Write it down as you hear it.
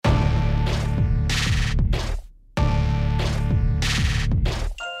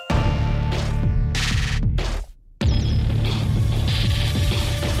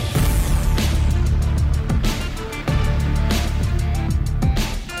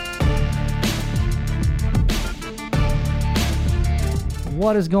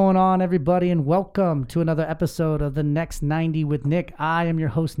What is going on, everybody, and welcome to another episode of The Next 90 with Nick. I am your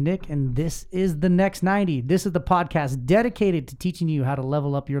host, Nick, and this is The Next 90. This is the podcast dedicated to teaching you how to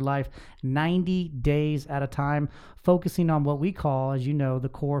level up your life 90 days at a time, focusing on what we call, as you know, the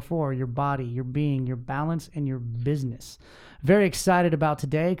core four: your body, your being, your balance, and your business. Very excited about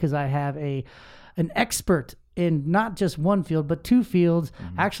today because I have an expert in not just one field, but two fields,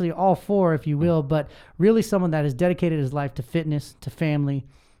 actually all four, if you will, but really someone that has dedicated his life to fitness, to family,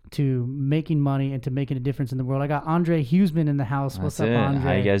 to making money, and to making a difference in the world. I got Andre Huseman in the house. What's up, Andre?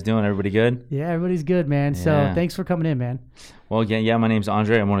 How you guys doing? Everybody good? Yeah, everybody's good, man. Yeah. So thanks for coming in, man. Well, again, my name's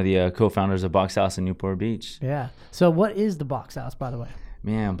Andre. I'm one of the co-founders of Box Haus in Newport Beach. Yeah. So what is the Box Haus, by the way?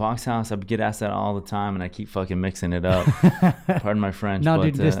 Man, Box Haus, I get asked that all the time, and I keep fucking mixing it up. Pardon my French. No,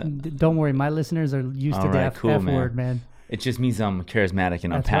 but, dude, don't worry. My listeners are used to the F word, man. It just means I'm charismatic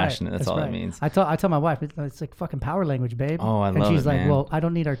and I'm passionate. That's all it means. I tell my wife, it's like fucking power language, babe. Oh, I love it, And she's like, man. well, I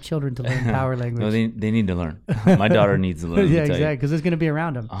don't need our children to learn power language. No, they need to learn. My daughter needs to learn. Yeah, exactly, because it's going to be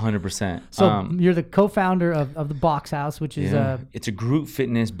around them. 100%. So you're the co-founder of the Box Haus, which is... it's a group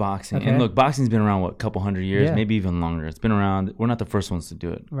fitness boxing. Okay. And look, boxing's been around, a couple hundred years, Yeah. maybe even longer. It's been around. We're not the first ones to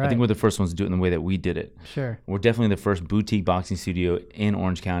do it. Right. I think we're the first ones to do it in the way that we did it. Sure. We're definitely the first boutique boxing studio in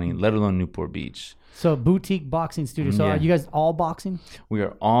Orange County, let alone Newport Beach. So boutique boxing studio. So Yeah. are you guys all boxing? We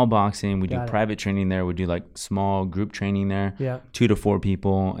are all boxing. We Got do it. private training there. We do like small group training there, Yeah. 2 to 4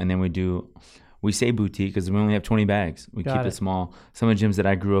 people. And then we say boutique because we only have 20 bags. We keep it small. Some of the gyms that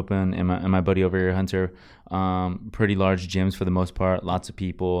I grew up in, and my buddy over here, Hunter, pretty large gyms for the most part. Lots of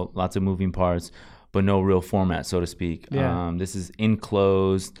people, lots of moving parts, but no real format, so to speak. Yeah. This is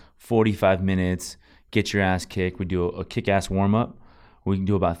enclosed, 45 minutes, get your ass kicked. We do a kick-ass warm-up. We can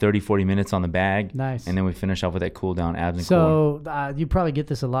do about 30, 40 minutes on the bag. Nice. And then we finish off with that cool down abs and core. So you probably get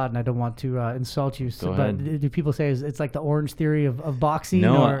this a lot, and I don't want to insult you. Go but ahead. do people say it's like the Orange Theory of boxing?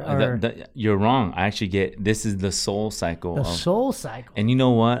 No, or you're wrong. I actually this is the soul cycle. the soul cycle? And you know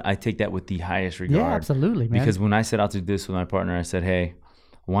what? I take that with the highest regard. Yeah, absolutely, man. Because when I set out to do this with my partner, I said, hey,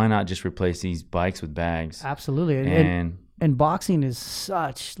 why not just replace these bikes with bags? Absolutely. And boxing is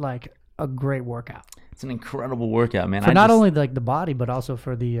such like a great workout. It's an incredible workout, man. For not only like the body, but also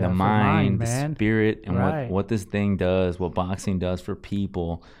for the mind, man. the spirit, and Right. what this thing does, what boxing does for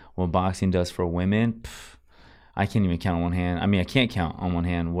people, what boxing does for women. I can't even count on one hand. I mean, I can't count on one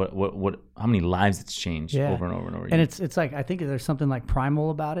hand how many lives it's changed over and over and over again. And it's like, I think there's something like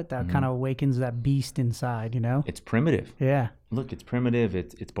primal about it that kind of awakens that beast inside, you know? It's primitive. Yeah. Look, it's primitive.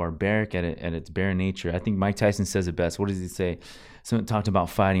 It's barbaric at its bare nature. I think Mike Tyson says it best. What does he say? Someone talked about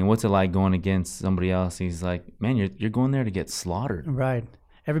fighting. What's it like going against somebody else? He's like, man, you're going there to get slaughtered. Right.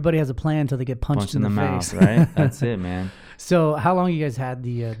 Everybody has a plan until they get punched in the mouth, face. right? That's it, man. So how long you guys had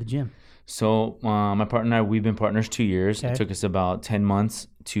the gym? So my partner and I, we've been partners 2 years. Okay. It took us about 10 months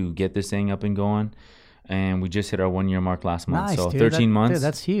to get this thing up and going. And we just hit our 1 year mark last month. Nice, so dude. 13 months. Dude,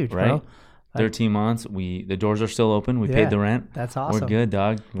 that's huge, right? bro. 13 months. The doors are still open. We paid the rent. That's awesome. We're good,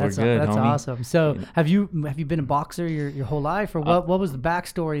 dog. We're good, That's homie. awesome. So have you been a boxer your whole life, or what was the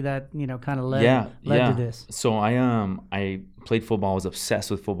backstory that kind of led to this? So I played football. I was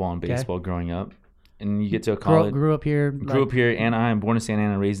obsessed with football and baseball growing up. And you get to a college. Grew up here. Grew up here, Anaheim. Born in Santa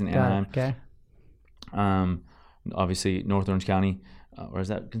Ana, raised in Anaheim. Okay. Obviously North Orange County. Or is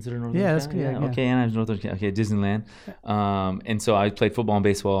that considered North Orange that's County? good. Yeah. Okay, Anaheim's North Orange County. Okay, Disneyland. And so I played football and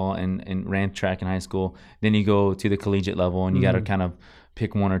baseball and ran track in high school. Then you go to the collegiate level and you got to kind of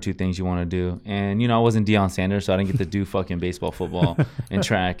pick one or two things you want to do. And, I wasn't Deion Sanders, so I didn't get to do fucking baseball, football, and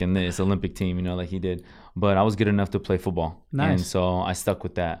track and this Olympic team, like he did. But I was good enough to play football. Nice. And so I stuck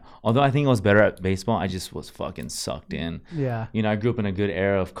with that. Although I think I was better at baseball, I just was fucking sucked in. Yeah. I grew up in a good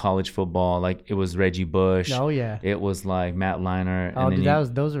era of college football. Like, it was Reggie Bush. Oh, yeah. It was like Matt Leinart. Oh, and dude,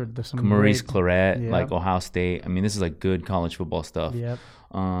 then those are some Maurice great... Claret, Yep. like Ohio State. I mean, this is like good college football stuff. Yep.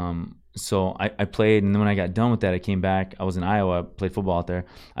 So I played, and then when I got done with that, I came back. I was in Iowa. I played football out there.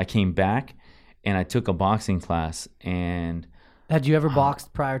 I came back, and I took a boxing class. And had you ever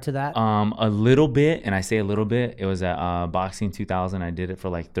boxed prior to that? a little bit, and I say a little bit. It was at Boxing 2000. I did it for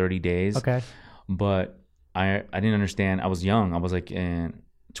like 30 days. Okay. But I didn't understand. I was young. I was like in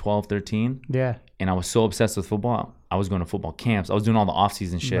 12, 13. Yeah. And I was so obsessed with football. I was going to football camps. I was doing all the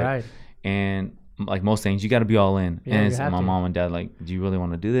off-season shit. Right. And like most things, you got to be all in. Yeah, and you it's have my to. mom and dad like, do you really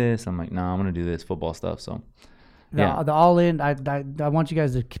want to do this? I'm like, no, I'm going to do this football stuff. So, The all in, I want you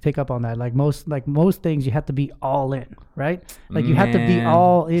guys to pick up on that. Like most things, you have to be all in, right? Like you have to be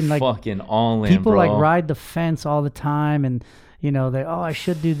all in. Like fucking all in, people bro. like ride the fence all the time, and I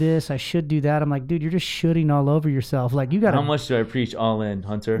should do this, I should do that. I'm like, dude, you're just shooting all over yourself. Like, you gotta. How much do I preach all in,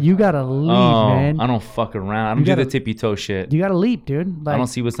 Hunter? You gotta leap, man. I don't fuck around. I don't do the tippy toe shit. You gotta leap, dude. Like, I don't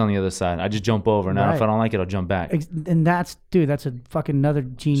see what's on the other side. I just jump over. Now, if I don't like it, I'll jump back. And that's a fucking another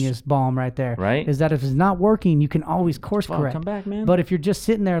genius bomb right there. Right? Is that if it's not working, you can always course correct. Come back, man. But if you're just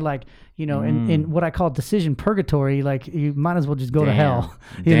sitting there, like, in what I call decision purgatory, like, you might as well just go to hell.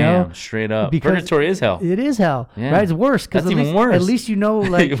 You know, straight up. Because purgatory is hell. It is hell, right? It's worse because that's even worse. At least you know,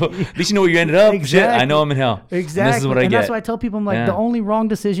 like, at least you know where you ended up. Exactly. Shit, I know I'm in hell. Exactly. And this is what I get. That's why I tell people, I'm like, the only wrong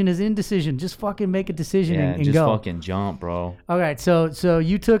decision is indecision. Just fucking make a decision and just go. Fucking jump, bro. All right, so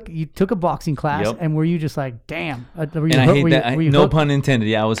you took a boxing class, and were you just like, damn? Were you I hate that. No pun intended.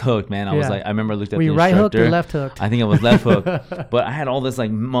 Yeah, I was hooked, man. I was like, I remember I looked at the instructor. Were you right hooked or left hooked? I think I was left hooked, but I had all this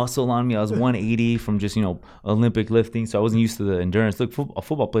like muscle on me. I was 180 from just Olympic lifting, so I wasn't used to the endurance. Look, a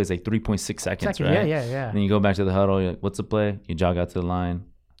football play is like 3.6 seconds, right? Yeah. And then you go back to the huddle. You're like, what's the play? You jog out to the line.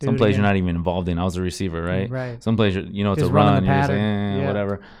 Some plays you're not even involved in. I was a receiver, right? Right. Some plays, it's a run. You're just like,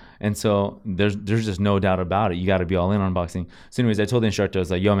 whatever. And so there's just no doubt about it. You got to be all in on boxing. So anyways, I told the instructor, I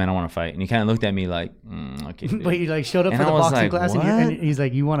was like, yo, man, I want to fight. And he kind of looked at me like, okay. Dude. But you like showed up for the boxing class and he's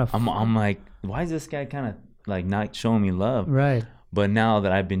like, you want to fight? I'm like, why is this guy kind of like not showing me love? Right. But now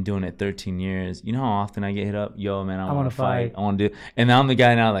that I've been doing it 13 years, you know how often I get hit up? Yo, man, I want to fight. I want to do. And now I'm the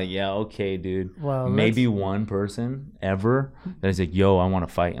guy now like, yeah, okay, dude. Well, maybe one person ever that is like, yo, I want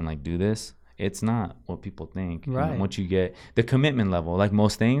to fight and like do this. It's not what people think. Right. And once you get the commitment level, like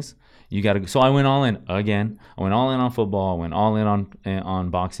most things, you got to. So I went all in again. I went all in on football. I went all in on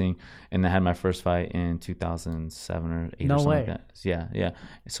boxing, and I had my first fight in 2007 or 8 or something like that. Yeah.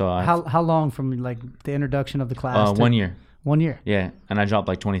 So how long from like the introduction of the class? 1 year. 1 year. Yeah, and I dropped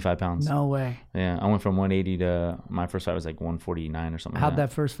like 25 pounds. No way. Yeah, I went from 180 to my first fight was like 149 or something. How'd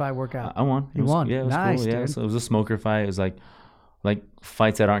that first fight work out? I won. You won. Yeah, it was nice, cool. dude. Yeah, so it was a smoker fight. It was like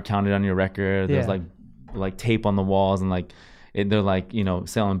fights that aren't counted on your record. There's like tape on the walls and like they're like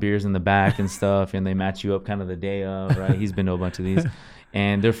selling beers in the back and stuff, and they match you up kind of the day of, right? He's been to a bunch of these.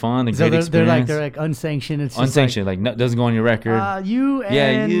 And they're fun. They're great experience. They're like unsanctioned. It's unsanctioned. Like doesn't go on your record. You.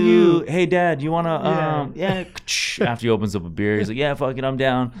 Hey, Dad, you wanna? After he opens up a beer, he's like, yeah, fuck it, I'm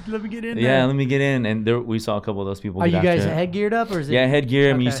down. Let me get in. Yeah, let me get in. And we saw a couple of those people. Are you guys head geared up or is it? Yeah, head gear.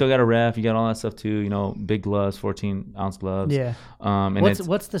 I mean, you still got a ref. You got all that stuff too. Big gloves, 14-ounce gloves. Yeah. And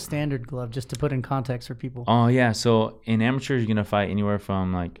what's the standard glove, just to put in context for people? Oh yeah. So in amateur, you're gonna fight anywhere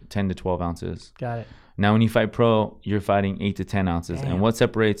from like 10 to 12 ounces. Got it. Now, when you fight pro, you're fighting 8 to 10 ounces. Damn. And what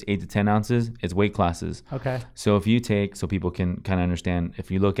separates 8 to 10 ounces is weight classes. Okay. So if you take, so people can kind of understand,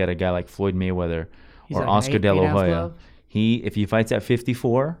 if you look at a guy like Floyd Mayweather or like Oscar De La Hoya, glove? if he fights at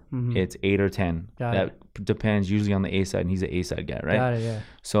 54, it's 8 or 10. Got that it. Depends usually on the A side, and he's an A side guy, right? Got it, yeah.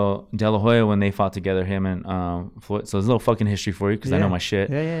 So De La Hoya, when they fought together, him and Floyd, so there's a little fucking history for you because I know my shit.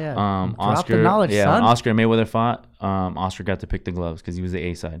 Yeah. Oscar, Drop the knowledge, son. Oscar and Mayweather fought. Oscar got to pick the gloves because he was the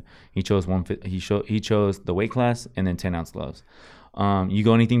A side. He chose he chose the weight class and then 10-ounce gloves. You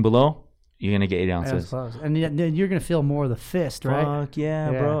go anything below, you're gonna get 8 ounces. And then you're gonna feel more of the fist, right? Fuck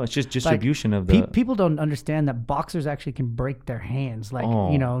yeah, bro. It's just distribution of the. People don't understand that boxers actually can break their hands, like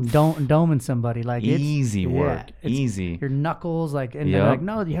doming somebody, like easy work, easy. Your knuckles, like, and they're like,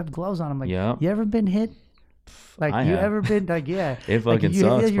 no, you have gloves on. I'm like, you ever been hit? Like, ever been like, yeah? It fucking like,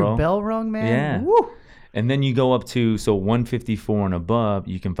 sucks, your bro. bell rung, man. Yeah. Woo. And then you go up to 154 and above,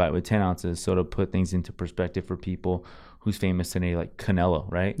 you can fight with 10 ounces. So to put things into perspective for people who's famous today, like Canelo,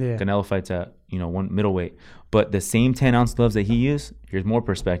 right? Yeah. Canelo fights at one middleweight, but the same 10-ounce gloves that he used. Here's more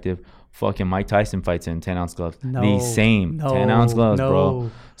perspective. Fucking Mike Tyson fights in 10-ounce gloves. The same 10-ounce gloves, bro.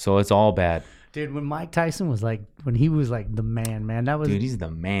 So it's all bad. Dude, when Mike Tyson was like, when he was like the man, that was. Dude, he's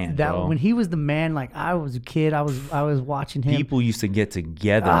the man, bro. When he was the man, like I was a kid, I was watching him. People used to get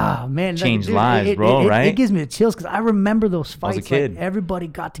together. Change dude, lives, bro. Right? It gives me the chills because I remember those fights. I was a kid. Like, everybody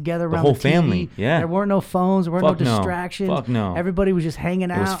got together around the whole TV. family. Yeah, there weren't no phones, there weren't no distractions. Fuck no. Everybody was just hanging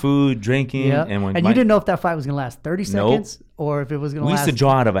out. It was food, drinking, and you didn't know if that fight was gonna last 30 seconds or if it was gonna last. We used to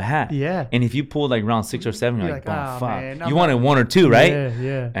draw out of a hat. Yeah. And if you pulled like round 6 or 7, you're like, oh fuck. Man, you wanted 1 or 2, right?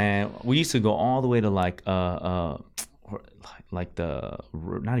 Yeah. And we used to go all the way to like the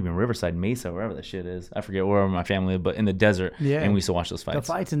not even Riverside, Mesa, wherever that shit is. I forget where my family lived, but in the desert. Yeah. And we used to watch those fights. The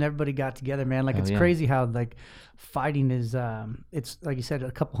fights and everybody got together, man. Like it's crazy how like fighting is it's like you said a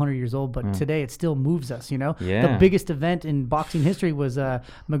couple hundred years old, but today it still moves us. Yeah. The biggest event in boxing history was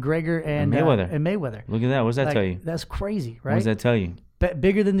McGregor and Mayweather. Look at that. What does that tell you? That's crazy, right? What does that tell you?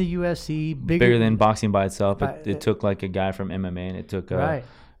 Bigger than the UFC. Bigger than boxing by itself. It took like a guy from MMA, and it took.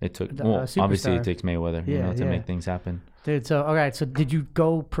 It took superstar. obviously it takes Mayweather, to Yeah. make things happen. Dude, so all right, so did you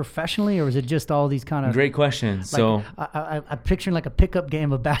go professionally, or was it just all these kind of? Great question. Like, So I'm picturing like a pickup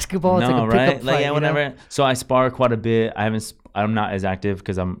game of basketball. It's no, like a pickup right? fight, Like whatever. So I spar quite a bit. I'm not as active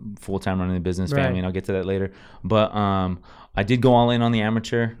because I'm full time running the business, family, and I'll get to that later. But I did go all in on the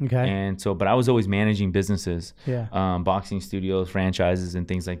amateur. Okay. And so, but I was always managing businesses, Yeah. Boxing studios, franchises, and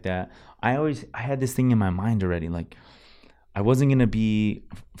things like that. I had this thing in my mind already, like. I wasn't going to be,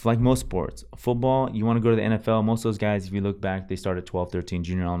 like most sports. Football, you want to go to the NFL. Most of those guys, if you look back, they start at 12, 13,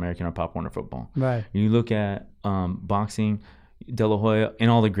 junior All-American or Pop Warner football. Right. You look at boxing, De La Hoya,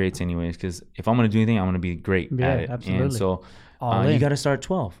 and all the greats anyways, because if I'm going to do anything, I'm going to be great at it. Absolutely. And so you got to start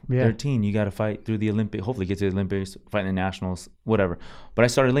 12, 13. You got to fight through the Olympics, hopefully get to the Olympics, fight in the Nationals, whatever. But I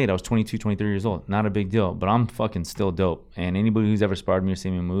started late. I was 22, 23 years old. Not a big deal, but I'm fucking still dope. And anybody who's ever sparred me or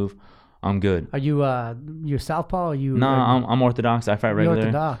seen me move, I'm good. Are you you're southpaw? Or you? No, I'm orthodox. I fight regular.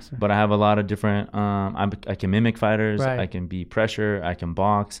 Orthodox. But I have a lot of different. I can mimic fighters. Right. I can be pressure. I can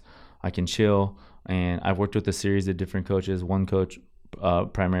box. I can chill. And I've worked with a series of different coaches. One coach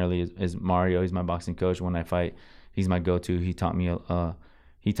primarily is Mario. He's my boxing coach. When I fight, he's my go-to. He taught me how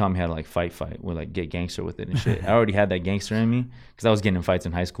to like fight with like get gangster with it and shit. I already had that gangster in me because I was getting in fights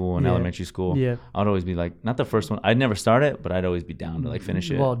in high school and elementary school. Yeah. I'd always be like, not the first one. I'd never start it, but I'd always be down to like finish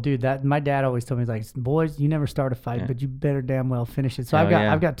it. Well, dude, my dad always told me, he's like, boys, you never start a fight, but you better damn well finish it. So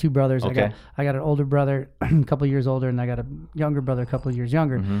I've got two brothers. Okay. I got an older brother, a couple of years older, and I got a younger brother, a couple of years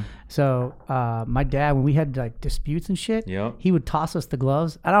younger. Mm-hmm. So my dad, when we had like disputes and shit, Yep. he would toss us the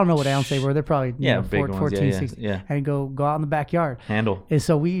gloves. I don't know what ounce they were. They're probably big ones. 14, 16, and he'd go out in the backyard. Handle. And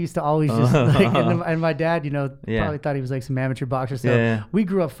so we used to always just like, and my dad, probably thought he was like some amateur boxer. So we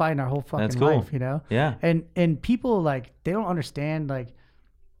grew up fighting our whole fucking life, Yeah. And people like, they don't understand, like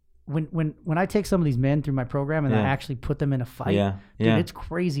when I take some of these men through my program and I actually put them in a fight, dude, it's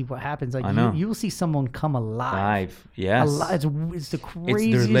crazy what happens. Like you will see someone come alive. Yes. It's the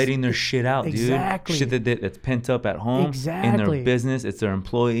craziest. They're letting their shit out, dude. Exactly. Shit that's pent up at home. In their business. It's their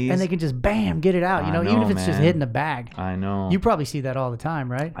employees. And they can just bam, get it out. Even if it's just hitting a bag. I know. You probably see that all the time,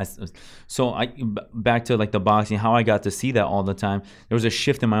 right? Back to like the boxing, how I got to see that all the time. There was a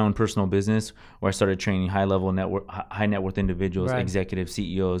shift in my own personal business where I started training high net worth individuals, executives,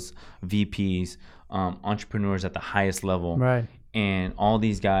 CEOs, VPs, entrepreneurs at the highest level. Right. And all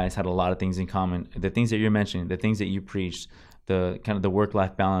these guys had a lot of things in common. The things that you're mentioning, the things that you preached, the kind of the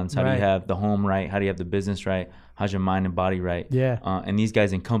work-life balance. How do you have the home right? How do you have the business right? How's your mind and body right? Yeah. And these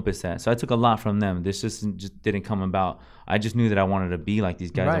guys encompass that. So I took a lot from them. This just didn't come about. I just knew that I wanted to be like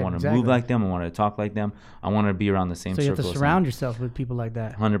these guys. Right, I wanted to move like them. I wanted to talk like them. I wanted to be around the same circles. So you have to surround them. yourself with people like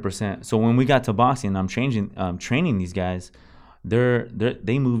that. 100%. So when we got to boxing, I'm training these guys.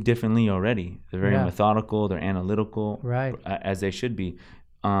 They move differently already. They're very methodical. They're analytical, right, as they should be.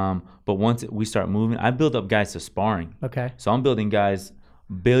 But once we start moving, I build up guys to sparring. Okay. So I'm building guys,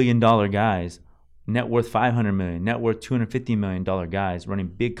 $1 billion guys, net worth $500 million, net worth $250 million guys, running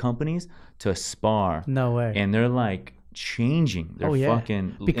big companies to spar. No way. And they're like changing. They're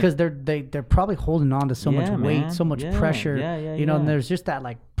fucking because they're probably holding on to so much weight, so much pressure. And there's just that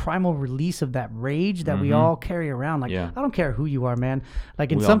like primal release of that rage that we all carry around. Like I don't care who you are, man.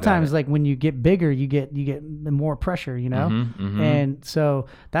 Like, and sometimes like when you get bigger, you get more pressure, and so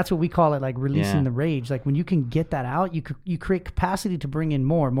that's what we call it, like releasing the rage. Like when you can get that out, you create capacity to bring in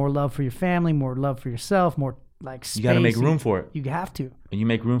more love for your family, more love for yourself, more like space. You got to make room for it. You have to. And you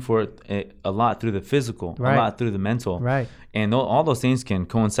make room for it a lot through the physical, a lot through the mental. Right. And all those things can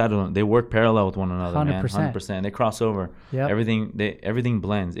coincide. They work parallel with one another, 100%. Man. 100%. They cross over. Yep. Everything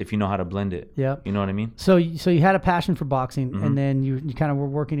blends if you know how to blend it. Yep. You know what I mean? So you had a passion for boxing, and then you kind of were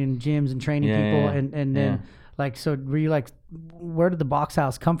working in gyms and training people, and then like, so were you like, where did the Box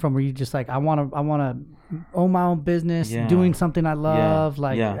Haus come from? Were you just like, I want to own my own business, doing something I love?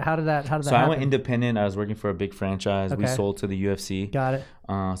 How did that happen? I went independent. I was working for a big franchise. We sold to the UFC. Got it.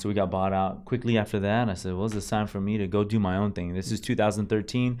 So we got bought out quickly after that. I said, well, it's time for me to go do my own thing. This is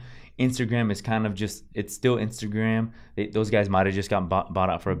 2013. Instagram is kind of it's still Instagram. Those guys might have just got bought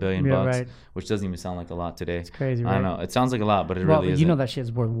out for $1 billion bucks, which doesn't even sound like a lot today. It's crazy, right? I know. It sounds like a lot, but it really isn't. That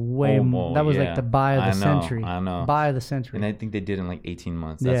shit's worth way more. That was like the buy of the century. I know. Buy of the century. And I think they did in like 18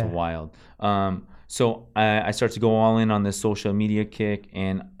 months. That's wild. So I started to go all in on this social media kick,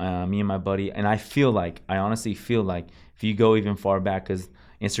 and me and my buddy, and I honestly feel like if you go even far back, because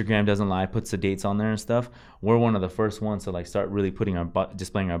Instagram doesn't lie, puts the dates on there and stuff, we're one of the first ones to like start really putting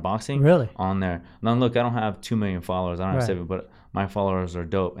displaying our boxing on there. Now look, I don't have 2 million followers, I don't have 7, but my followers are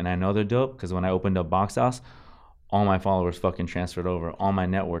dope, and I know they're dope because when I opened up Box Haus, all my followers fucking transferred over, all my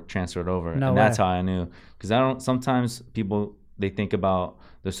network transferred over, that's how I knew. Because sometimes people, they think about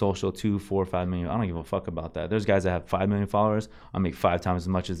the social 2, 4, 5 million. I don't give a fuck about that. There's guys that have 5 million followers. I make 5 times as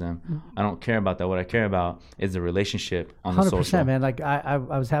much as them. I don't care about that. What I care about is the relationship on the social. 100%, man. Like I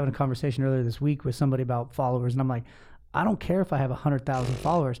was having a conversation earlier this week with somebody about followers, and I'm like, I don't care if I have 100,000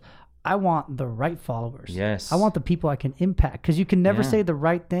 followers. I want the right followers. Yes. I want the people I can impact, because you can never say the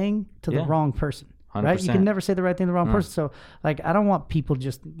right thing to the wrong person. 100%. Right? You can never say the right thing to the wrong person. So, like, I don't want people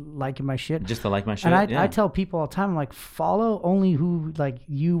just liking my shit. Just to like my shit. And I tell people all the time, I'm like, follow only who like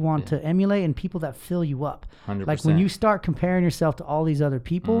you want to emulate, and people that fill you up. 100%. Like when you start comparing yourself to all these other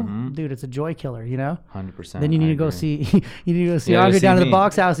people, dude, it's a joy killer, you know? 100%. Then you need to go see Andre down to the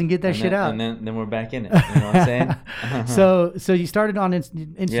Box House and get that shit out. And then we're back in it. You know what I'm saying? So you started on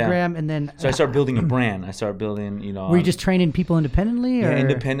Instagram, and then so I started building a brand. I started building, Were you just training people independently? Yeah,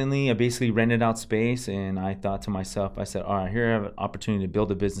 independently. I basically rented out space. And I thought to myself, I said, all right, here I have an opportunity to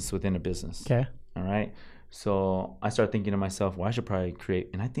build a business within a business. Okay. All right. So I started thinking to myself, well, I should probably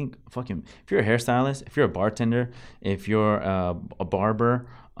create. And I think, fucking, if you're a hairstylist, if you're a bartender, if you're a barber,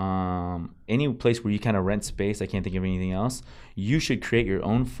 any place where you kind of rent space, I can't think of anything else, you should create your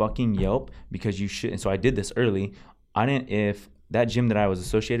own fucking Yelp, because you should. And so I did this early. If that gym that I was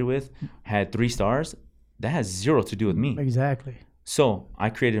associated with had 3 stars, that has 0 to do with me. Exactly. So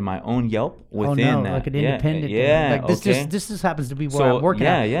I created my own Yelp within that. Like an independent thing. Like this just happens to be where I'm working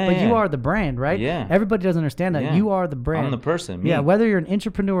at. But you are the brand, right? Yeah. Everybody doesn't understand that. You are the brand. I'm the person. Me. Yeah, whether you're an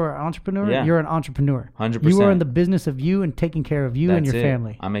entrepreneur or entrepreneur, you're an entrepreneur. 100%. You are in the business of you and taking care of you and your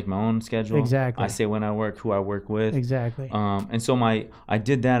family. I make my own schedule. Exactly. I say when I work, who I work with. Exactly. And so I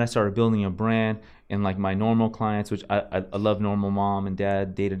did that. I started building a brand, and like my normal clients, which I love normal mom and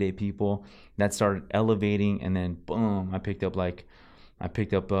dad, day-to-day people, that started elevating, and then boom, I picked up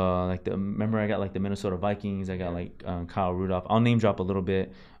remember I got like the Minnesota Vikings. I got like Kyle Rudolph. I'll name drop a little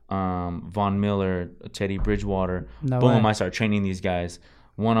bit. Von Miller, Teddy Bridgewater. Boom, I start training these guys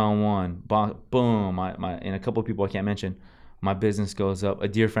one-on-one. Boom, and a couple of people I can't mention. My business goes up. A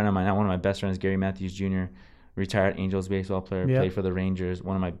dear friend of mine, one of my best friends, Gary Matthews Jr., retired Angels baseball player, played for the Rangers.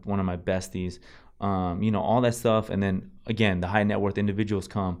 One of my besties. All that stuff. And then again, the high net worth individuals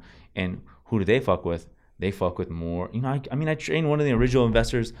come, and who do they fuck with? They fuck with more. I trained one of the original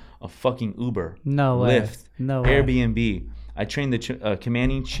investors of fucking Uber, Lyft, Airbnb. I trained the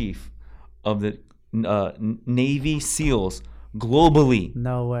commanding chief of the Navy SEALs globally.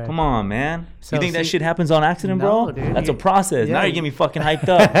 No way. Come on, man. You think that shit happens on accident, bro? Dude. That's a process. Now you're getting me fucking hyped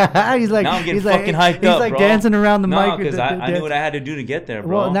up. Now I'm getting fucking hyped up, bro. He's like dancing around the mic. No, because I knew what I had to do to get there,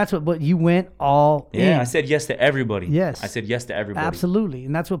 bro. Well, and that's what you went all in. Yeah, I said yes to everybody. Yes. I said yes to everybody. Absolutely.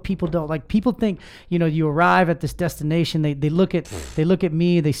 And that's what people don't like. People think, you arrive at this destination, they look at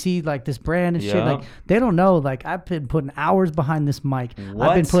me, they see like this brand and shit. Like they don't know, like I've been putting hours behind this mic.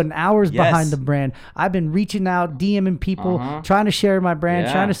 I've been putting hours behind the brand. I've been reaching out, DMing people, trying to share my brand,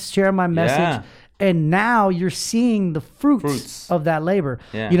 trying to share my message. And now you're seeing the fruits of that labor.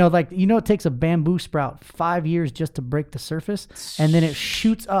 Yeah. It takes a bamboo sprout 5 years just to break the surface, and then it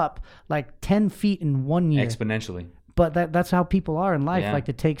shoots up like 10 feet in 1 year. Exponentially. But that's how people are in life. Yeah. Like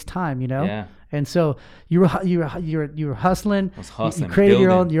it takes time, Yeah. And so you were hustling. I was hustling. You created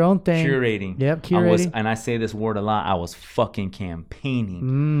building, your own thing. Curating. Yep, curating. And I say this word a lot. I was fucking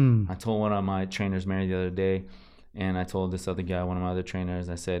campaigning. I told one of my trainers, Mary, the other day, and I told this other guy, one of my other trainers,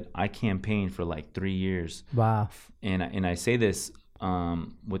 I said, I campaigned for like 3 years. Wow. And I say this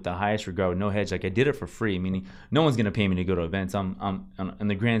with the highest regard, with no hedge. Like I did it for free, meaning no one's gonna pay me to go to events. I'm in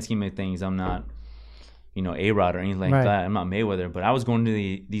the grand scheme of things, I'm not, A-Rod or anything like that. I'm not Mayweather, but I was going to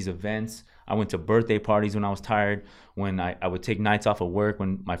these events. I went to birthday parties when I was tired. When I would take nights off of work.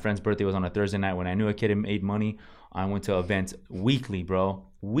 When my friend's birthday was on a Thursday night, when I knew a kid had made money, I went to events weekly, bro.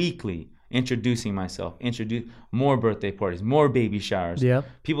 Weekly. Introducing myself, more birthday parties, more baby showers. Yep.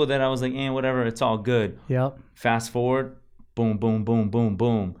 People that I was like, whatever, it's all good. Yep. Fast forward, boom, boom, boom, boom,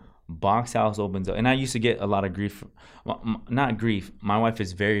 boom. Box Haus opens up. And I used to get a lot of grief. Not grief. My wife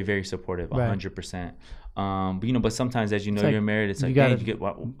is very, very supportive, 100%. But sometimes, as you're married, it's like,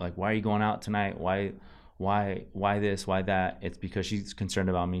 why are you going out tonight? Why this? Why that? It's because she's concerned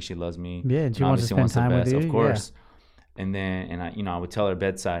about me. She loves me. Yeah, and she wants to spend time with you. Of course. Yeah. And then, I would tell her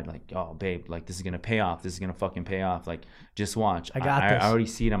bedside, like, oh, babe, like, this is going to pay off. This is going to fucking pay off. Like, just watch. I got this. I already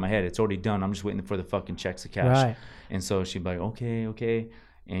see it on my head. It's already done. I'm just waiting for the fucking checks of cash. And so she'd be like, okay.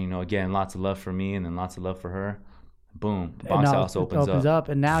 And, again, lots of love for me and then lots of love for her. boom, Box Haus opens up.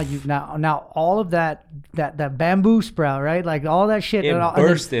 And now all of that bamboo sprout, right? Like all that shit. It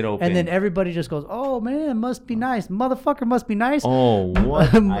bursted open. And then everybody just goes, oh man, must be nice. Motherfucker must be nice. Oh,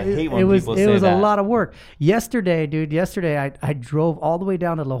 what? I hate when people say that. It was a lot of work. Yesterday, I drove all the way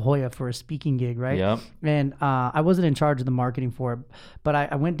down to La Jolla for a speaking gig, right? Yep. And I wasn't in charge of the marketing for it, but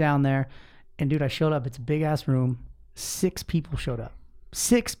I went down there and dude, I showed up. It's a big ass room. 6 people showed up.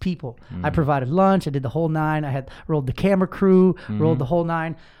 6 people. I provided lunch. I did the whole 9. I had rolled the camera crew, rolled the whole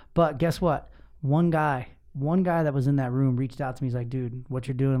 9. But guess what? One guy that was in that room reached out to me. He's like, dude, what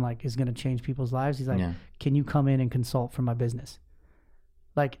you're doing like is going to change people's lives. He's like, can you come in and consult for my business?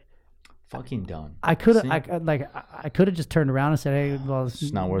 Like, fucking done. I could have just turned around and said, hey, well,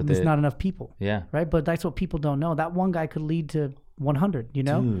 it's not worth it. There's not enough people. Yeah. Right. But that's what people don't know. That one guy could lead to 100, you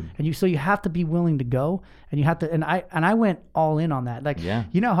know. Dude. And so you have to be willing to go, and you have to, and I went all in on that. Like,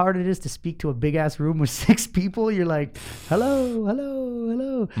 you know how hard it is to speak to a big ass room with 6 people. You're like,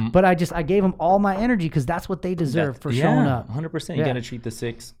 hello. But I gave them all my energy because that's what they deserve for showing up. 100%. You got to treat the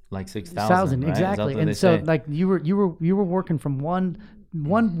 6 like 6,000. Right? Exactly. And so say. Like you were working from one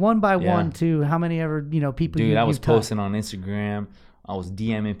by one to how many ever, you know, people. Dude, I was posting on Instagram. I was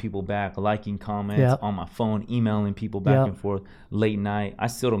DMing people back, liking comments on my phone, emailing people back and forth late night. I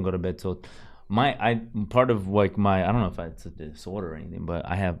still don't go to bed till part of like I don't know if it's a disorder or anything, but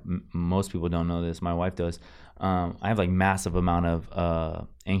I have, most people don't know this. My wife does. I have like massive amount of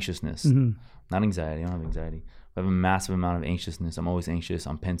anxiousness, not anxiety. I don't have anxiety. I have a massive amount of anxiousness. I'm always anxious.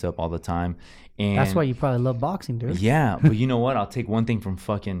 I'm pent up all the time. And that's why you probably love boxing, dude. Yeah, but you know what? I'll take one thing from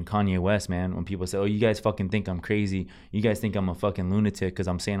fucking Kanye West, man. When people say, oh, you guys fucking think I'm crazy. You guys think I'm a fucking lunatic because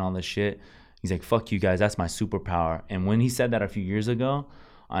I'm saying all this shit. He's like, fuck you guys. That's my superpower. And when he said that a few years ago,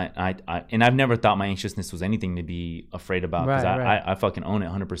 and I've never thought my anxiousness was anything to be afraid about because I fucking own it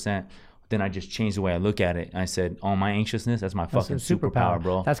 100%. Then I just changed the way I look at it. I said, oh, my anxiousness, that's my fucking superpower,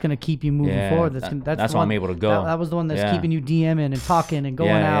 bro. That's going to keep you moving forward. That's why I'm able to go. That was the one that's keeping you DMing and talking and going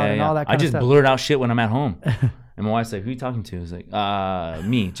out and all that kind of stuff. I just blurt out shit when I'm at home. And my wife's like, who are you talking to? It's like,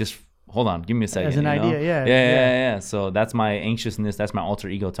 me. Just hold on. Give me a second. As an idea, yeah. So that's my anxiousness. That's my alter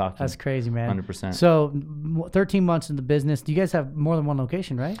ego talking. That's crazy, man. 100%. So 13 months in the business. Do you guys have more than one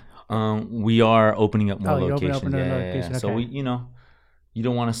location, right? We are opening up more locations. Opening up location. Okay. So we, you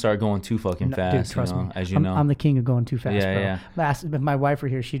don't want to start going too fucking fast, dude, trust me. As you know. I'm the king of going too fast, bro. If my wife were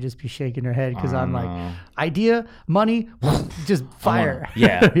here, she'd just be shaking her head because I'm like, idea, money, just fire.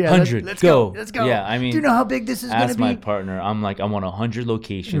 100, let's go. Yeah, I mean, do you know how big this is going to be? As my partner, I'm like, I want 100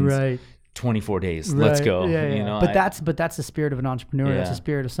 locations. Right. 24 days. Let's go. You know, but that's the spirit of an entrepreneur. That's the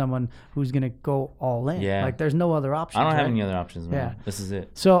spirit of someone who's gonna go all in. Like there's no other options. I don't have any other options, man. This is it.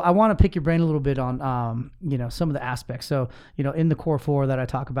 So I want to pick your brain a little bit on some of the aspects. So in the core 4 that I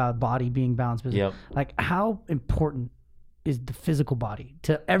talk about, body being balanced, like how important is the physical body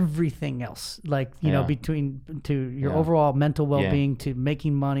to everything else? Like between to your overall mental well-being, to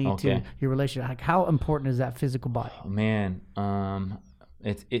making money, to your relationship. Like how important is that physical body? Oh, man,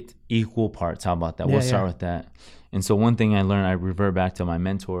 It's equal parts. How about that? We'll start with that. And so one thing I learned, I revert back to my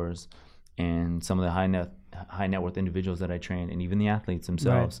mentors and some of the high net worth individuals that I train, and even the athletes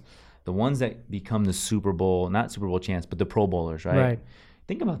themselves, the ones that become the Super Bowl, not Super Bowl champs, but the Pro Bowlers, right?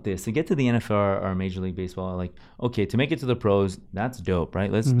 Think about this. To get to the NFL or Major League Baseball, like, okay, to make it to the pros, that's dope,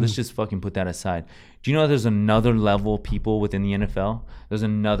 right? Let's just fucking put that aside. Do you know there's another level of people within the NFL? There's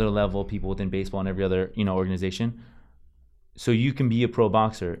another level of people within baseball and every other, organization. So you can be a pro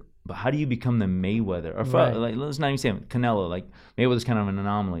boxer, but how do you become the Mayweather? Or like, let's not even say Canelo. Like Mayweather's kind of an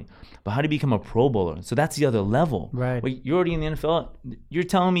anomaly, but how do you become a Pro Bowler? So that's the other level. Right. Wait, you're already in the NFL. You're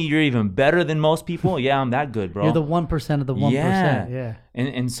telling me you're even better than most people? Yeah, I'm that good, bro. You're the 1% of the 1%. Yeah.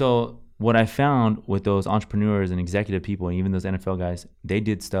 And so what I found with those entrepreneurs and executive people, and even those NFL guys, they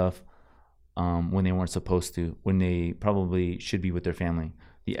did stuff when they weren't supposed to, when they probably should be with their family.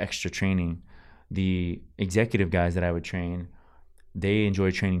 The extra training. The executive guys that I would train, they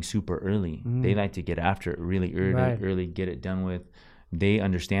enjoy training super early. They like to get after it really early, get it done with. They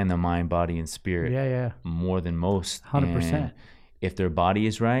understand the mind, body, and spirit more than most. 100%. And if their body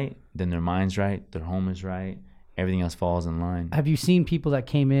is right, then their mind's right, their home is right, everything else falls in line. Have you seen people that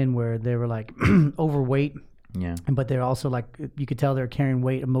came in where they were like overweight? Yeah. But they're also like, you could tell they're carrying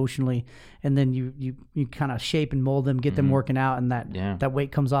weight emotionally, and then you kind of shape and mold them, get them working out, and that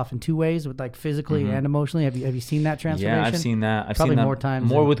weight comes off in 2 ways, with like physically and emotionally. Have you seen that transformation? Yeah, I've seen that. I've probably seen that more times.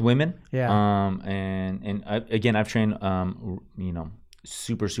 More with women. Yeah. And again, I've trained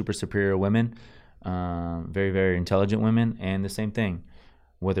super superior women, very very intelligent women, and the same thing,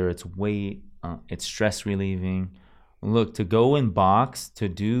 whether it's weight, it's stress relieving. look, to go and box, to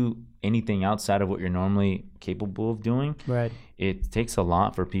do anything outside of what you're normally capable of doing, right? It takes a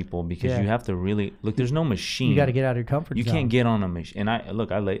lot for people because you have to really look. There's no machine. You got to get out of your comfort zone. You can't get on a machine. And I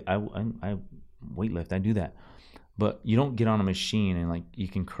weightlift. I do that, but you don't get on a machine and like you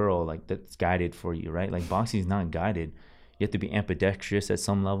can curl like that's guided for you, right? Like boxing is not guided. You have to be ambidextrous at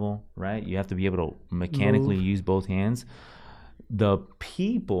some level, right? You have to be able to mechanically use both hands. The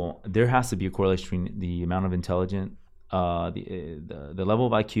people, there has to be a correlation between the amount of intelligence, the level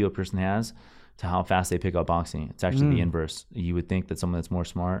of IQ a person has to how fast they pick up boxing. It's actually the inverse. You would think that someone that's more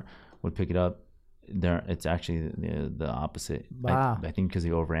smart would pick it up. It's actually the opposite. Wow. I think because they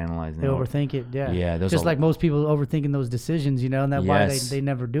overanalyze. They overthink it. Yeah. Yeah. Just like most people overthinking those decisions, and that's why they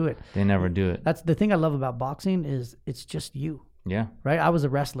never do it. They never do it. That's the thing I love about boxing is it's just you. Yeah. Right. I was a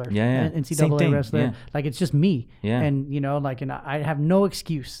wrestler. Yeah. NCAA wrestler. Yeah. Like it's just me. Yeah. And and I have no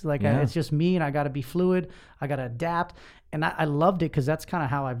excuse. Like it's just me, and I got to be fluid. I got to adapt. And I loved it because that's kind of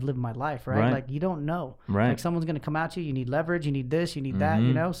how I've lived my life, right? Like you don't know. Right. Like someone's going to come at you. You need leverage. You need this. You need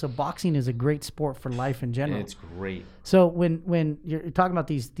that, So boxing is a great sport for life in general. It's great. So when you're talking about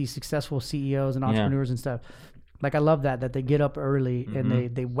these successful CEOs and entrepreneurs and stuff, like I love that they get up early and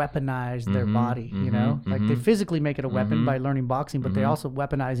they weaponize their body, Like they physically make it a weapon by learning boxing, but they also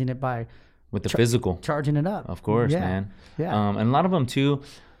weaponizing it by with the physical, charging it up. Of course, man. Yeah. And a lot of them too,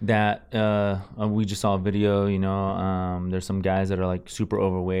 that we just saw a video, there's some guys that are like super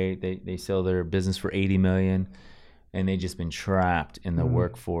overweight. They sell their business for 80 million and they just been trapped in the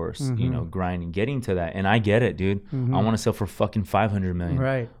workforce, grinding, getting to that. And I get it, dude. I want to sell for fucking 500 million.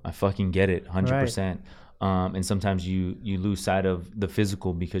 Right. I fucking get it 100%. Right. And sometimes you lose sight of the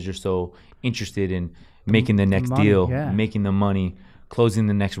physical because you're so interested in making the next deal, making the money, closing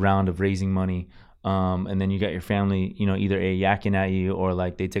the next round of raising money. And then you got your family, either yakking at you or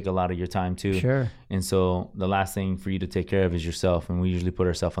like they take a lot of your time too. Sure. And so the last thing for you to take care of is yourself. And we usually put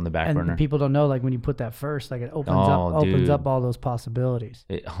ourselves on the back burner. And people don't know, like when you put that first, like it opens up all those possibilities.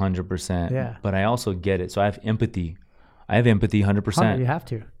 100%. Yeah. But I also get it. So I have empathy. 100%. You have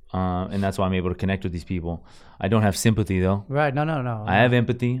to. And that's why I'm able to connect with these people. I don't have sympathy though. Right. No. I have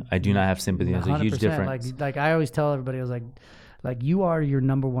empathy. I do not have sympathy. There's a huge difference. Like I always tell everybody, I was like you are your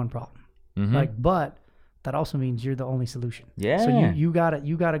number one problem. But that also means you're the only solution. Yeah. So you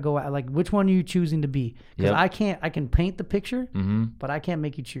gotta go out. Like, which one are you choosing to be? Because I can paint the picture, but I can't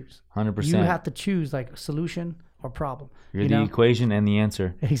make you choose. 100%. You have to choose like solution or problem. You're the equation and the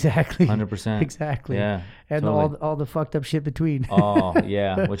answer. Exactly. 100%. Exactly. Yeah. And totally. all the fucked up shit between. Oh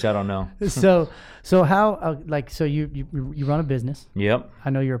yeah, which I don't know. So how so you run a business? Yep. I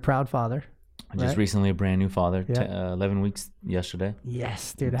know you're a proud father. Just recently a brand new father, 11 weeks yesterday.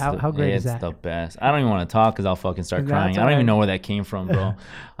 Yes, dude. How great is that? It's the best. I don't even want to talk because I'll fucking start crying. I don't even know where that came from, bro.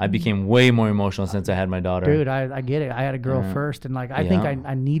 I became way more emotional since I had my daughter. Dude, I get it. I had a girl first, and like I think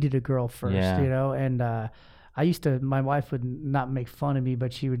I needed a girl first, and and my wife would not make fun of me,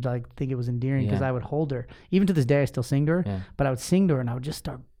 but she would like think it was endearing because I would hold her. Even to this day, I still sing to her, but I would sing to her and I would just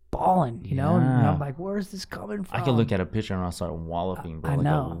start bawling, and I'm like, where's this coming from? I can look at a picture and I'll start walloping, bro, like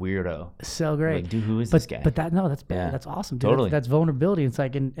a weirdo. So great. Like, dude, who is this guy? But that's that's awesome, dude. Totally. That's vulnerability. It's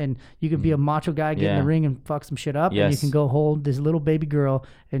like, and you could be a macho guy, get in the ring and fuck some shit up, and you can go hold this little baby girl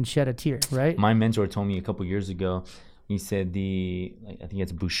and shed a tear, right? My mentor told me a couple years ago, he said I think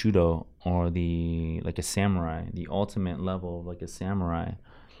it's Bushido or like a samurai, the ultimate level of like a samurai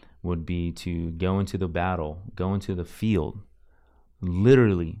would be to go into the battle, go into the field,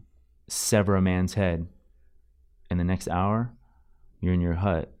 literally sever a man's head, and the next hour you're in your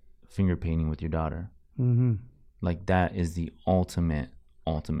hut finger painting with your daughter. Like that is the ultimate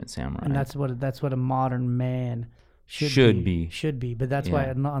samurai, and that's what a modern man should be. But that's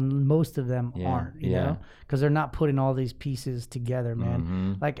why most of them aren't, you know, because they're not putting all these pieces together,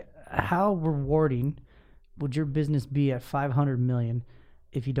 man. Like, how rewarding would your business be at 500 million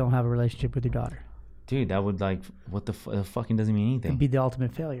if you don't have a relationship with your daughter? Dude, that would what the fucking doesn't mean anything. It'd be the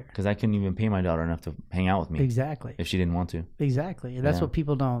ultimate failure. Because I couldn't even pay my daughter enough to hang out with me. Exactly. If she didn't want to. Exactly. And that's what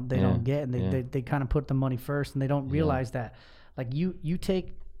people don't get. And they kind of put the money first, and they don't realize that. Like, you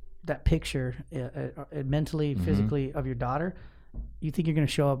take that picture mentally, physically of your daughter, you think you're going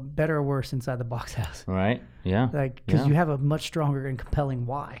to show up better or worse inside the Box Haus. Right. Yeah. Like, because you have a much stronger and compelling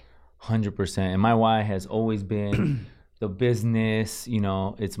why. 100%. And my why has always been the business,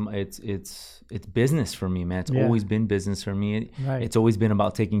 it's business for me, man. It's always been business for me. It's always been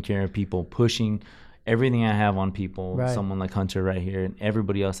about taking care of people, pushing everything I have on people. Someone like Hunter right here and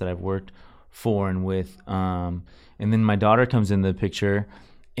everybody else that I've worked for and with. And then my daughter comes into the picture,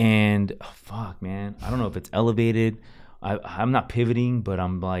 and fuck, man, I don't know if it's elevated. I'm not pivoting, but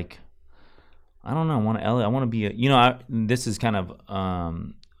I'm like, I don't know. I want to be this is kind of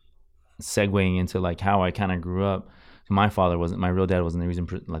segueing into like how I kind of grew up. My real dad wasn't the reason.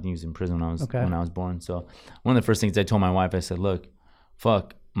 I think he was in prison when I was born. So one of the first things I told my wife, I said, look,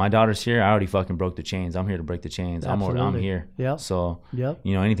 fuck, my daughter's here. I already fucking broke the chains. I'm here to break the chains. I'm here. Yep. So, yep.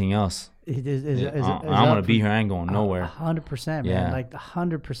 Anything else, I'm going to be here. I ain't going nowhere. 100%, man. Yeah. Like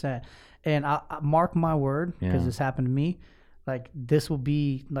 100%. And I mark my word, because this happened to me. Like, this will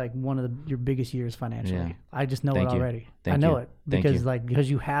be like one of your biggest years financially. Yeah. I just know it already. I know it because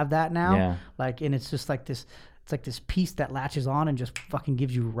you have that now. Yeah. Like, and it's just like this. It's like this piece that latches on and just fucking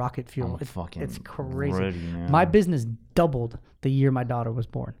gives you rocket fuel. It's crazy. Ready, my business doubled the year my daughter was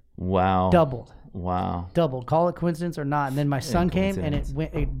born. Wow. Doubled. Wow. Doubled. Call it coincidence or not. And then my son came and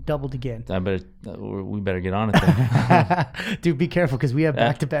it doubled again. We better get on it then. Dude, be careful, because we have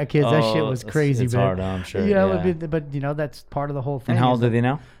back-to-back kids. That shit was crazy, it's man. Hard, I'm sure. But that's part of the whole thing. And how old are they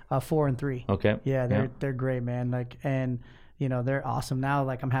now? 4 and 3. Okay. Yeah, they're great, man. Like, and they're awesome now.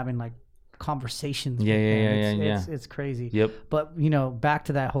 Like, I'm having like conversations with them. It's crazy. Yep. But back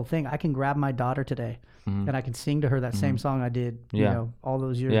to that whole thing, I can grab my daughter today and I can sing to her that same song I did all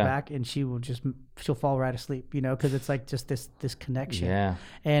those years back, and she'll fall right asleep, because it's like just this connection. Yeah.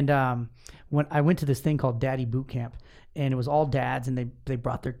 And when I went to this thing called Daddy Boot Camp, and it was all dads, and they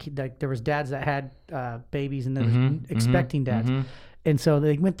brought their kid. Like, there was dads that had babies, and there was expecting dads. And so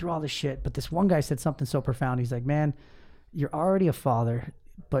they went through all this shit, but this one guy said something so profound. He's like, man, you're already a father,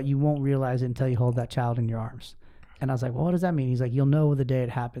 but you won't realize it until you hold that child in your arms. And I was like, well, what does that mean? He's like, you'll know the day it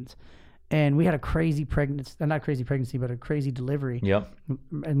happens. And we had a crazy pregnancy, not crazy pregnancy, but a crazy delivery. Yep.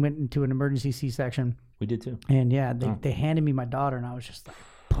 And went into an emergency C-section. We did too. And they handed me my daughter, and I was just like,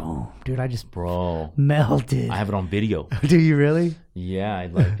 boom, dude, I just melted. I have it on video. Do you really? Yeah,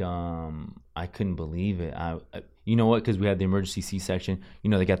 I couldn't believe it. You know what? Because we had the emergency C-section.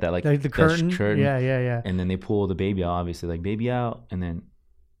 They got that like the curtain. Yeah. And then they pull the baby out, obviously, like baby out, and then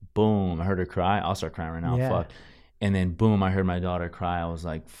boom, I heard her cry. I'll start crying right now. Yeah. Fuck. And then boom, I heard my daughter cry. I was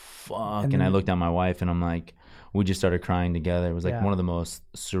like, fuck. And I looked at my wife, and I'm like, we just started crying together. It was like one of the most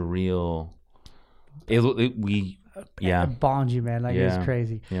surreal. It bonds you, man. Like, it was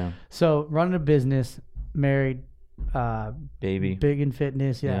crazy. Yeah. So running a business, married, baby, big in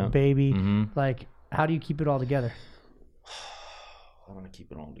fitness, baby. Mm-hmm. Like, how do you keep it all together? I want to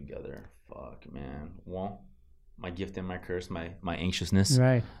keep it all together. Fuck, man. Well, my gift and my curse, my anxiousness.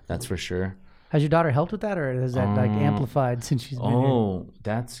 Right. That's for sure. Has your daughter helped with that, or has that like amplified since she's been here?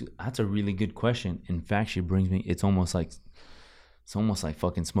 That's a really good question. In fact, she brings me. It's almost like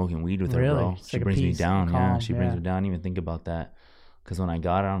fucking smoking weed with her, bro. She like brings me down. Calm, she brings me down. I didn't even think about that. Because when I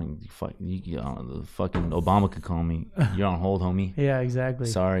got it, I don't even the fucking Obama could call me. You're on hold, homie. Yeah, exactly.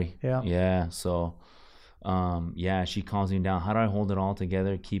 Sorry. Yeah. Yeah. So, she calms me down. How do I hold it all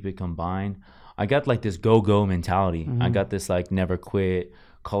together? Keep it combined. I got like this go mentality. Mm-hmm. I got this like never quit.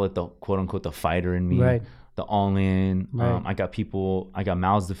 Call it the quote unquote the fighter in me. Right. The all in. Right. I got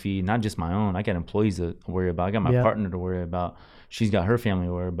mouths to feed, not just my own. I got employees to worry about. I got my partner to worry about. She's got her family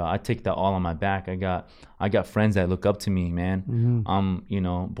to worry about. I take that all on my back. I got friends that look up to me, man. Mm-hmm.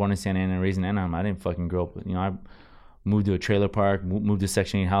 I'm, born in Santa Ana and raised in Anaheim. I didn't fucking grow up. I moved to a trailer park, moved to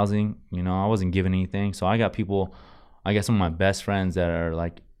Section 8 housing. I wasn't given anything. So I got people, I got some of my best friends that are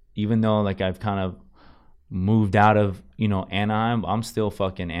like, even though like I've kind of moved out of Anaheim, I'm still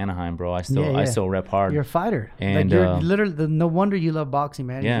fucking Anaheim, bro. I still rep hard. You're a fighter, and like you're literally no wonder you love boxing,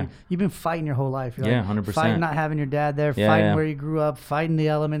 man. Yeah, you've been fighting your whole life. You're 100%. Fighting not having your dad there, fighting where you grew up, fighting the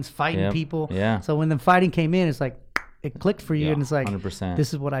elements, fighting people. Yeah. So when the fighting came in, it's like it clicked for you, and it's like 100%.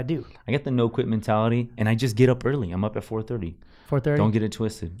 This is what I do. I get the no quit mentality, and I just get up early. I'm up at 4:30. 4:30. Don't get it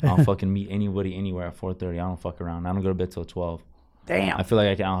twisted. I'll fucking meet anybody anywhere at 4:30. I don't fuck around. I don't go to bed till 12. Damn. I feel like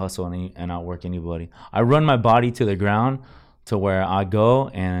I can out hustle and outwork anybody. I run my body to the ground to where I go,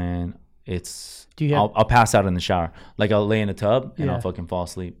 and I'll pass out in the shower. Like I'll lay in a tub and I'll fucking fall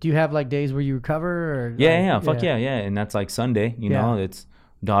asleep. Do you have like days where you recover? Or Fuck yeah. And that's like Sunday. It's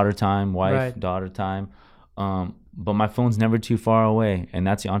daughter time, wife, daughter time. But my phone's never too far away, and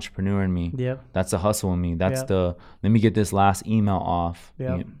that's the entrepreneur in me. Yep. That's the hustle in me. That's the let me get this last email off,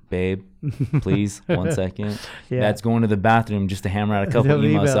 babe. Please, 1 second. That's going to the bathroom just to hammer out a couple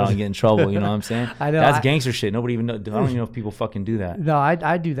emails so I don't get in trouble. You know what I'm saying? I know. That's gangster shit. Nobody even know. I don't even know if people fucking do that. No,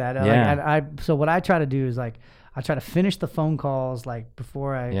 I do that. Yeah. So what I try to do is like I try to finish the phone calls like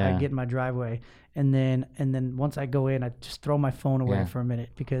before I get in my driveway. And then once I go in, I just throw my phone away for a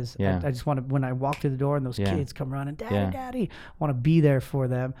minute because I just want to, when I walk through the door and those kids come running, daddy, I want to be there for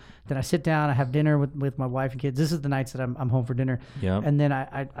them. Then I sit down, I have dinner with my wife and kids. This is the nights that I'm home for dinner. Yep. And then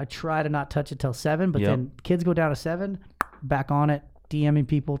I try to not touch it till 7, but then kids go down to 7, back on it, DMing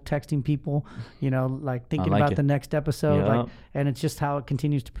people, texting people, like thinking like about it. the next episode. Yeah. Like, and it's just how it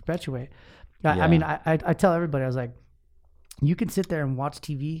continues to perpetuate. Yeah. I mean, I tell everybody, I was like, you can sit there and watch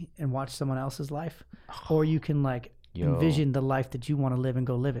TV and watch someone else's life, or you can like envision the life that you want to live and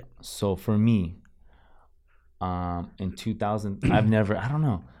go live it. So for me, in 2000, I don't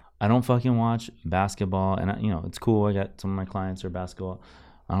know. I don't fucking watch basketball, and it's cool. I got some of my clients are basketball.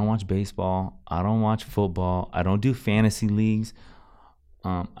 I don't watch baseball. I don't watch football. I don't do fantasy leagues.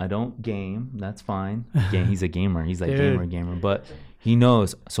 I don't game. That's fine. He's a gamer. He's like gamer. But he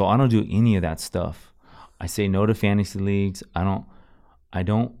knows. So I don't do any of that stuff. I say no to fantasy leagues. I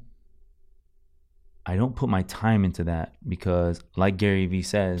don't put my time into that because, like Gary Vee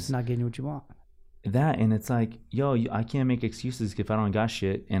says, it's not getting you what you want. That, and it's like, I can't make excuses if I don't got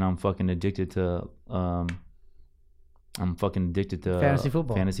shit, and I'm fucking addicted to fantasy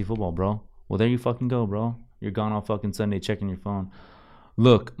football, bro. Well, there you fucking go, bro. You're gone all fucking Sunday checking your phone.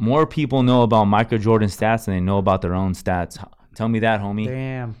 Look, more people know about Michael Jordan's stats than they know about their own stats. Tell me that, homie.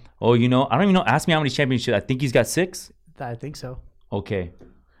 Damn. Oh, I don't even know. Ask me how many championships. I think he's got 6. I think so. Okay.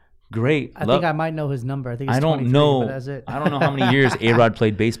 Great. I think I might know his number. I think it's I don't 23, know. But that's it. I don't know how many years A-Rod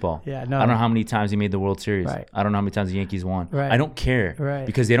played baseball. Yeah, no. I don't know how many times he made the World Series. Right. I don't know how many times the Yankees won. Right. I don't care. Right.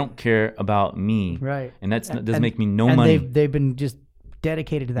 Because they don't care about me. Right. And that doesn't make me no and money. They've been just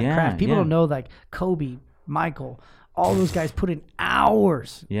dedicated to that craft. People don't know, like Kobe, Michael, all those guys put in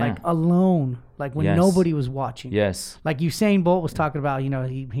hours, like alone, like when nobody was watching. Yes. Like Usain Bolt was talking about,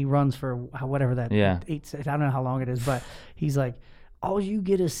 he runs for whatever that 8, I don't know how long it is, but he's like, all you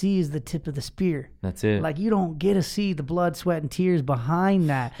get to see is the tip of the spear. That's it. Like, you don't get to see the blood, sweat, and tears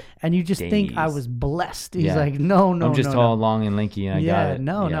behind that. And you just think I was blessed. He's like, no. I'm just tall, long, and lanky, and I got it.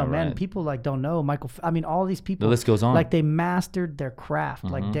 No, right. man. People don't know all these people. The list goes on. Like, they mastered their craft,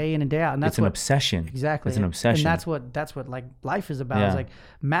 like day in and day out. And that's an obsession. Exactly. It's an obsession. And that's what like life is about. It's like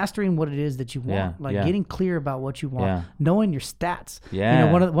mastering what it is that you want. Getting clear about what you want. Knowing your stats.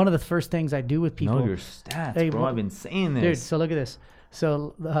 Yeah. One of the first things I do with people. Know your stats, bro. I've been saying this. Dude, so look at this.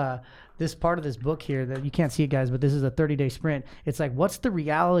 So this part of this book here that you can't see it, guys, but this is a 30-day sprint. It's like, what's the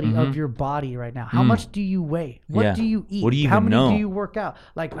reality of your body right now? How much do you weigh? What do you eat? What do you How even many know? do you work out?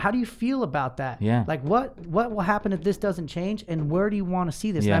 Like, how do you feel about that? Yeah. Like, what will happen if this doesn't change? And where do you want to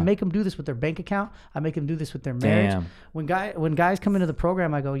see this? Yeah. And I make them do this with their bank account. I make them do this with their marriage. Damn. When guys come into the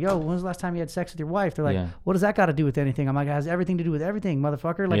program, I go, yo, when was the last time you had sex with your wife? They're like, what does that got to do with anything? I'm like, it has everything to do with everything,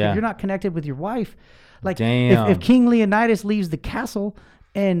 motherfucker. Like, if you're not connected with your wife, like, if King Leonidas leaves the castle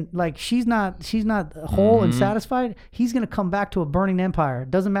and like she's not whole and satisfied, he's gonna come back to a burning empire.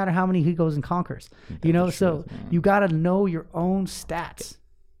 Doesn't matter how many he goes and conquers. So you gotta know your own stats.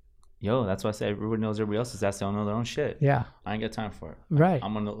 That's why I say everybody knows everybody else's stats. They don't know their own shit. Yeah, I ain't got time for it. Right.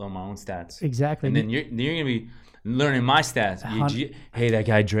 I'm gonna know my own stats. Exactly. And then you're gonna be learning my stats. Hey, that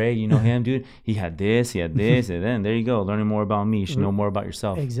guy Dre, you know him, dude? He had this, and then there you go, learning more about me. You should know more about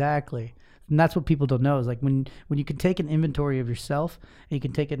yourself. Exactly. And that's what people don't know is like when you can take an inventory of yourself and you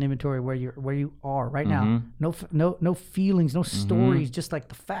can take an inventory where you are right now. No feelings, no stories, just like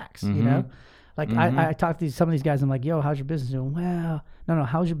the facts, Like I talk to some of these guys. I'm like, yo, how's your business doing? Well, no.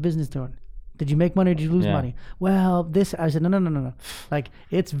 How's your business doing? Did you make money or did you lose money? Well, this. I said, no. Like,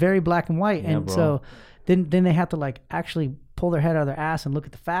 it's very black and white. And bro. so then they have to like actually pull their head out of their ass and look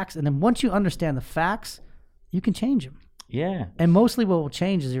at the facts. And then once you understand the facts, you can change them. Yeah. And mostly what will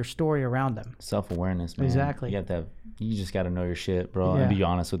change is your story around them. Self-awareness, man. Exactly. You just got to know your shit, bro, and be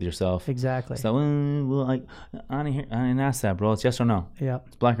honest with yourself. Exactly. So, I didn't ask that, bro. It's yes or no. Yeah.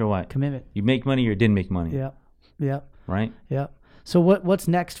 It's black or white. Commitment. You make money or didn't make money. Yep. Right? Yep. So what's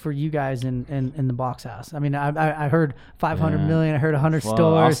next for you guys in the Box House? I mean, I heard 500 million. I heard 100 stores.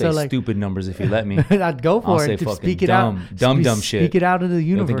 I'll say so like, stupid numbers if you let me. I'd go for I'll it. say To fucking speak it dumb out. shit. Speak it out into the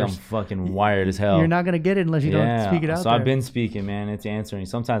universe. You think I'm fucking wired as hell. You're not gonna get it unless you don't speak it out. So there. I've been speaking, man. It's answering.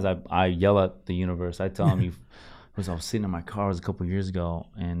 Sometimes I yell at the universe. I tell them, I was sitting in my car a couple years ago,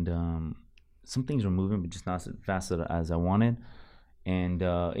 and some things were moving, but just not as fast as I wanted. And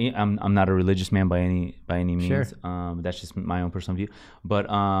I'm not a religious man by any means. Sure. That's just my own personal view. But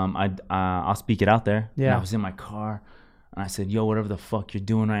I'll speak it out there. Yeah. And I was in my car, and I said, "Yo, whatever the fuck you're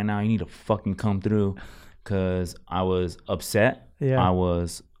doing right now, you need to fucking come through," because I was upset. Yeah. I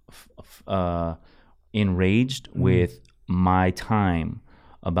was enraged with my time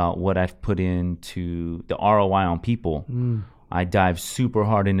about what I've put into the ROI on people. I dive super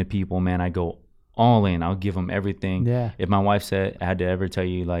hard into people, man. I go all in. I'll give them everything. Yeah. If my wife said I had to ever tell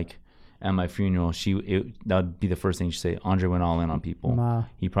you, like, at my funeral, that would be the first thing she'd say. Andre went all in on people. Wow.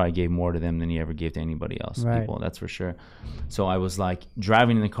 He probably gave more to them than he ever gave to anybody else. Right. People, that's for sure. So I was like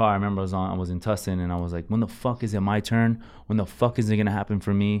driving in the car. I remember I was in Tustin, and I was like, when the fuck is it my turn? When the fuck is it gonna happen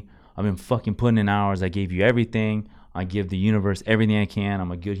for me? I've been fucking putting in hours. I gave you everything. I give the universe everything I can.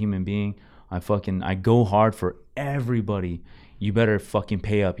 I'm a good human being. I go hard for everybody. You better fucking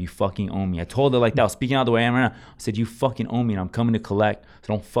pay up. You fucking owe me. I told her like that. I was speaking out the way I am right now. I said, you fucking owe me, and I'm coming to collect.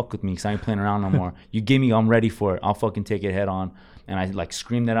 So don't fuck with me, because I ain't playing around no more. You give me, I'm ready for it. I'll fucking take it head on. And I like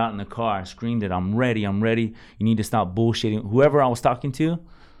screamed that out in the car. I screamed it. I'm ready. You need to stop bullshitting. Whoever I was talking to,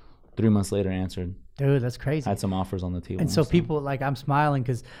 3 months later answered. Dude, that's crazy. I had some offers on the table. And so people, like, I'm smiling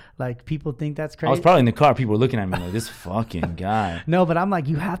because, like, people think that's crazy. I was probably in the car. People were looking at me like, this fucking guy. No, but I'm like,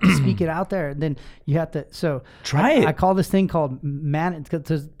 you have to speak it out there. And then you have to, so. Try it. I call this thing called,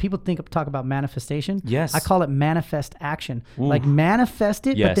 because people talk about manifestation. Yes. I call it manifest action. Ooh. Like, manifest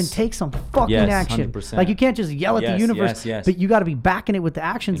it, but then Yes. take some fucking action. 100%. Like, you can't just yell at the universe, but you got to be backing it with the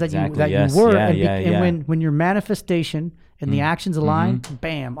actions Exactly. that Yes. you were. Yeah, And when your manifestation and the actions align,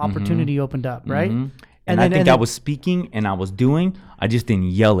 bam, opportunity opened up, right? And I think I was speaking and I was doing. I just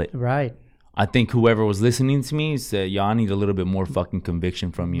didn't yell it. Right. I think whoever was listening to me said, "Yo, I need a little bit more fucking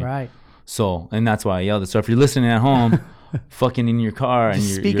conviction from you." Right. So, and that's why I yelled it. So if you're listening at home, fucking in your car, and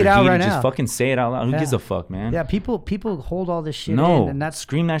Just you're speak it out heated, right just now. fucking say it out loud. Who Yeah. gives a fuck, man? Yeah, people hold all this shit No, in, and that's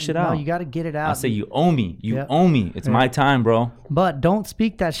scream that shit out. No, you got to get it out. I say, you owe me. You Yeah. owe me. It's my time, bro. But don't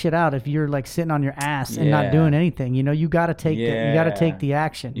speak that shit out if you're like sitting on your ass and not Yeah. doing anything. You know, you got to take you got to take the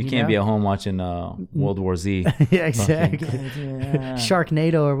action. You can't know? be at home watching World War Z. Yeah, exactly.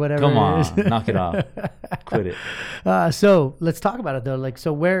 Sharknado or whatever. Come it is. on, knock it off. Quit it. So let's talk about it though. Like,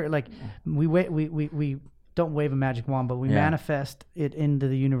 so where, like, we don't wave a magic wand, but we manifest it into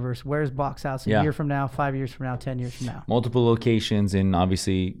the universe. Where's Box Haus a year from now, 5 years from now, 10 years from now? Multiple locations, and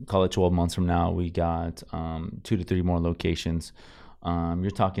obviously, call it 12 months from now, we got 2 to 3 more locations.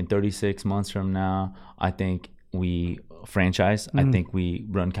 You're talking 36 months from now. I think we franchise. I think we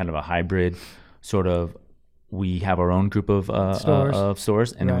run kind of a hybrid sort of. We have our own group of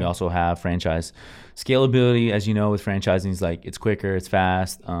stores, and then we also have franchise. Scalability, as you know, with franchising is like, it's quicker, it's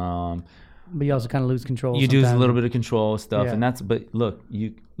fast. But you also kind of lose control. You do a little bit of control stuff, Yeah. and but look,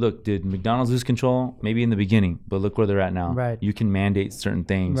 did McDonald's lose control? Maybe in the beginning, but look where they're at now. Right. You can mandate certain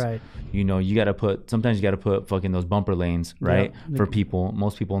things. Right. You know, sometimes you got to put fucking those bumper lanes, right? Yeah. For people.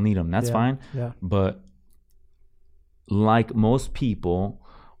 Most people need them. That's fine. Yeah. But like most people,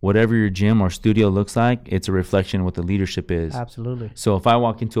 whatever your gym or studio looks like, it's a reflection of what the leadership is. Absolutely. So if I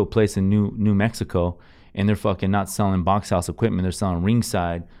walk into a place in New Mexico and they're fucking not selling Box Haus equipment, they're selling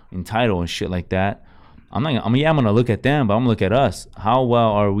ringside and title and shit like that, I'm gonna look at them, but I'm gonna look at us. How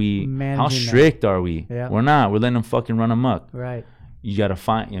well are we? How strict are we? Yeah. We're not. We're letting them fucking run amok. Right. You gotta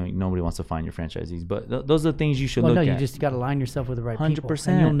find. Nobody wants to find your franchisees, but those are the things you should look at. You just got to align yourself with the right people. 100%.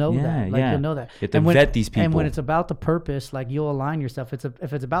 And you'll know Yeah, that. Like, yeah. you'll know that. You have to vet these people. And when it's about the purpose, like, you'll align yourself. If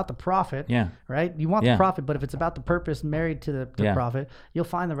it's about the profit, right? You want the profit, but if it's about the purpose married to the profit, you'll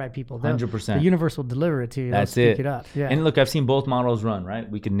find the right people. 100%. The universe will deliver it to you. That's They'll it. Speak it up. Yeah. And look, I've seen both models run, right?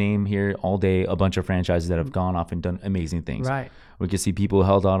 We could name here all day a bunch of franchises that have gone off and done amazing things. Right. We could see people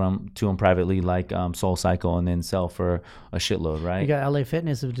held on to them privately, like Soul Cycle, and then sell for a shitload, right? You got LA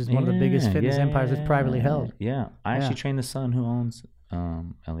Fitness, which is one of the biggest fitness empires that's privately held. Yeah. I actually trained the son who owns LA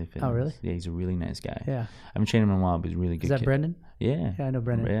Fitness. Oh, really? Yeah, he's a really nice guy. Yeah. I haven't trained him in a while, but he's a really good Is that kid. Brendan? Yeah. Yeah, I know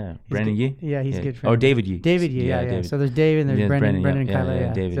Brendan. Yeah. He's Brandon good. Yee? Yeah, he's a good friend. Or David Yee. David Yee, yeah. David. So there's David and there's Brendan and Kyla.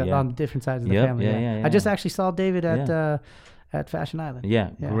 Yeah, David, so yeah. on different sides of the Yep, family. yeah. I just actually saw David at Fashion Island. Yeah,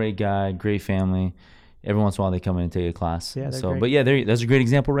 great guy, great family. Every once in a while they come in and take a class. Yeah, so, great. but yeah, that's a great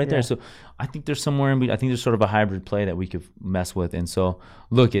example right Yeah. there. So I think there's somewhere in between. I think there's sort of a hybrid play that we could mess with. And so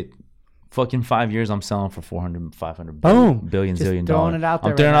look at fucking 5 years, I'm selling for 400, 500 billion, Just zillion throwing dollars. it out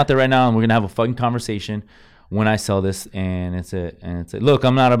there I'm throwing right it out there right now, and we're gonna have a fucking conversation when I sell this, and it's it. Look,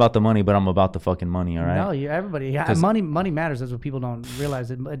 I'm not about the money, but I'm about the fucking money. All right. No, everybody. Yeah, money matters. That's what people don't realize.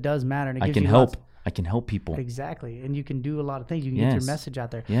 It does matter. And it I gives can you help. lots- I can help people. Exactly. And you can do a lot of things. You can get your Yes. message out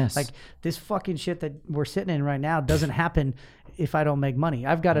there. Yes. Like, this fucking shit that we're sitting in right now doesn't happen if I don't make money.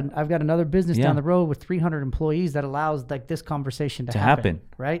 I've got another business down the road with 300 employees that allows like this conversation to happen.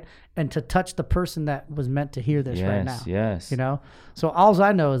 Right? And to touch the person that was meant to hear this right now. Yes. You know? So all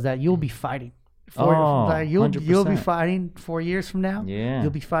I know is that you'll be fighting. You'll be 100%. fighting 4 years from now. Yeah. You'll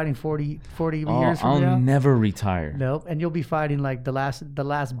be fighting 40 years from I'll now. never retire. Nope. And you'll be fighting like the last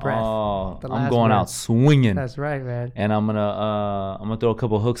breath. Oh, The I'm last going breath. out swinging. That's right, man. And I'm gonna throw a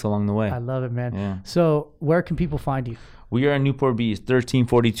couple hooks along the way. I love it, man. Yeah. So where can people find you? We are in Newport Beach,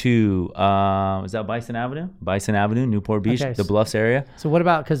 1342. Is that Bison Avenue? Bison Avenue, Newport Beach, Okay. the Bluffs area. So what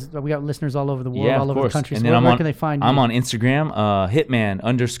about, because we got listeners all over the world, Yeah, all of over the course. country. And So then where can they find you? I'm on Instagram,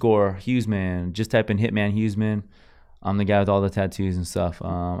 Hitman_Hughesman. Just type in Hitman Hughesman. I'm the guy with all the tattoos and stuff.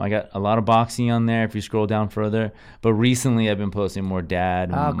 I got a lot of boxing on there if you scroll down further. But recently I've been posting more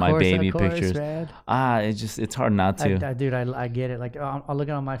dad and my baby pictures. Man. It's hard not to. Dude, I get it. Like I'm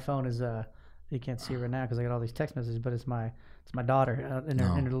looking on my phone is you can't see it right now because I got all these text messages, but it's my daughter in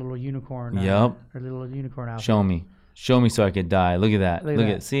her little unicorn. Yep. Her little unicorn outfit. Show me so I could die. Look at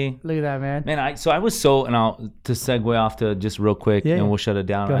that. See? Look at that, man. Man, I was so, and to segue off to just real quick, and we'll shut it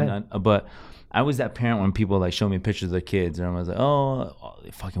down. Go ahead. But I was that parent when people like show me pictures of their kids, and I was like, oh,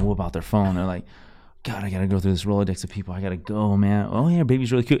 they fucking whip out their phone. They're like, God, I gotta go through this Rolodex of people. I gotta go, man. Oh yeah,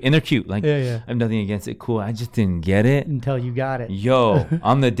 baby's really cute, and they're cute. Like, I have nothing against it. Cool. I just didn't get it until you got it. Yo,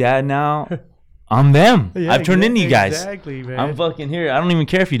 I'm the dad now. I'm them. I've turned into you guys. Exactly, man. I'm fucking here. I don't even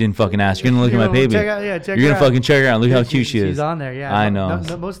care if you didn't fucking ask. You're gonna look at my baby. Check You're gonna fucking check her out. Look how cute she is. She's on there. Yeah, I know.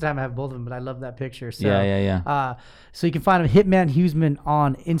 No, most of the time I have both of them, but I love that picture. So, yeah. So you can find him Hitman Hughesman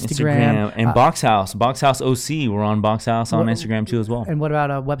on Instagram and Box Haus OC. We're on Box Haus on Instagram too as well. And what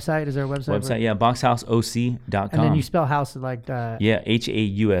about a website? Is there a website? BoxHausOC.com. And then you spell house like Haus. Yeah.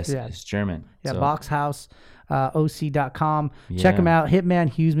 It's German. Yeah, so. Box Haus. OC.com. Check him out.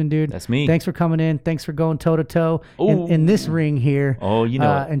 Hitman Hughesman, dude. That's me. Thanks for coming in. Thanks for going toe to toe in this ring here. Oh, you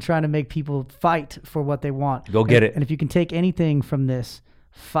know it. And trying to make people fight for what they want. Go get it. And if you can take anything from this,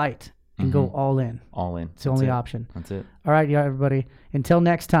 fight and go all in. All in. It's the only option. That's it. All right, everybody. Until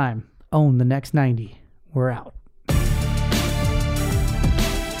next time, own the next 90. We're out.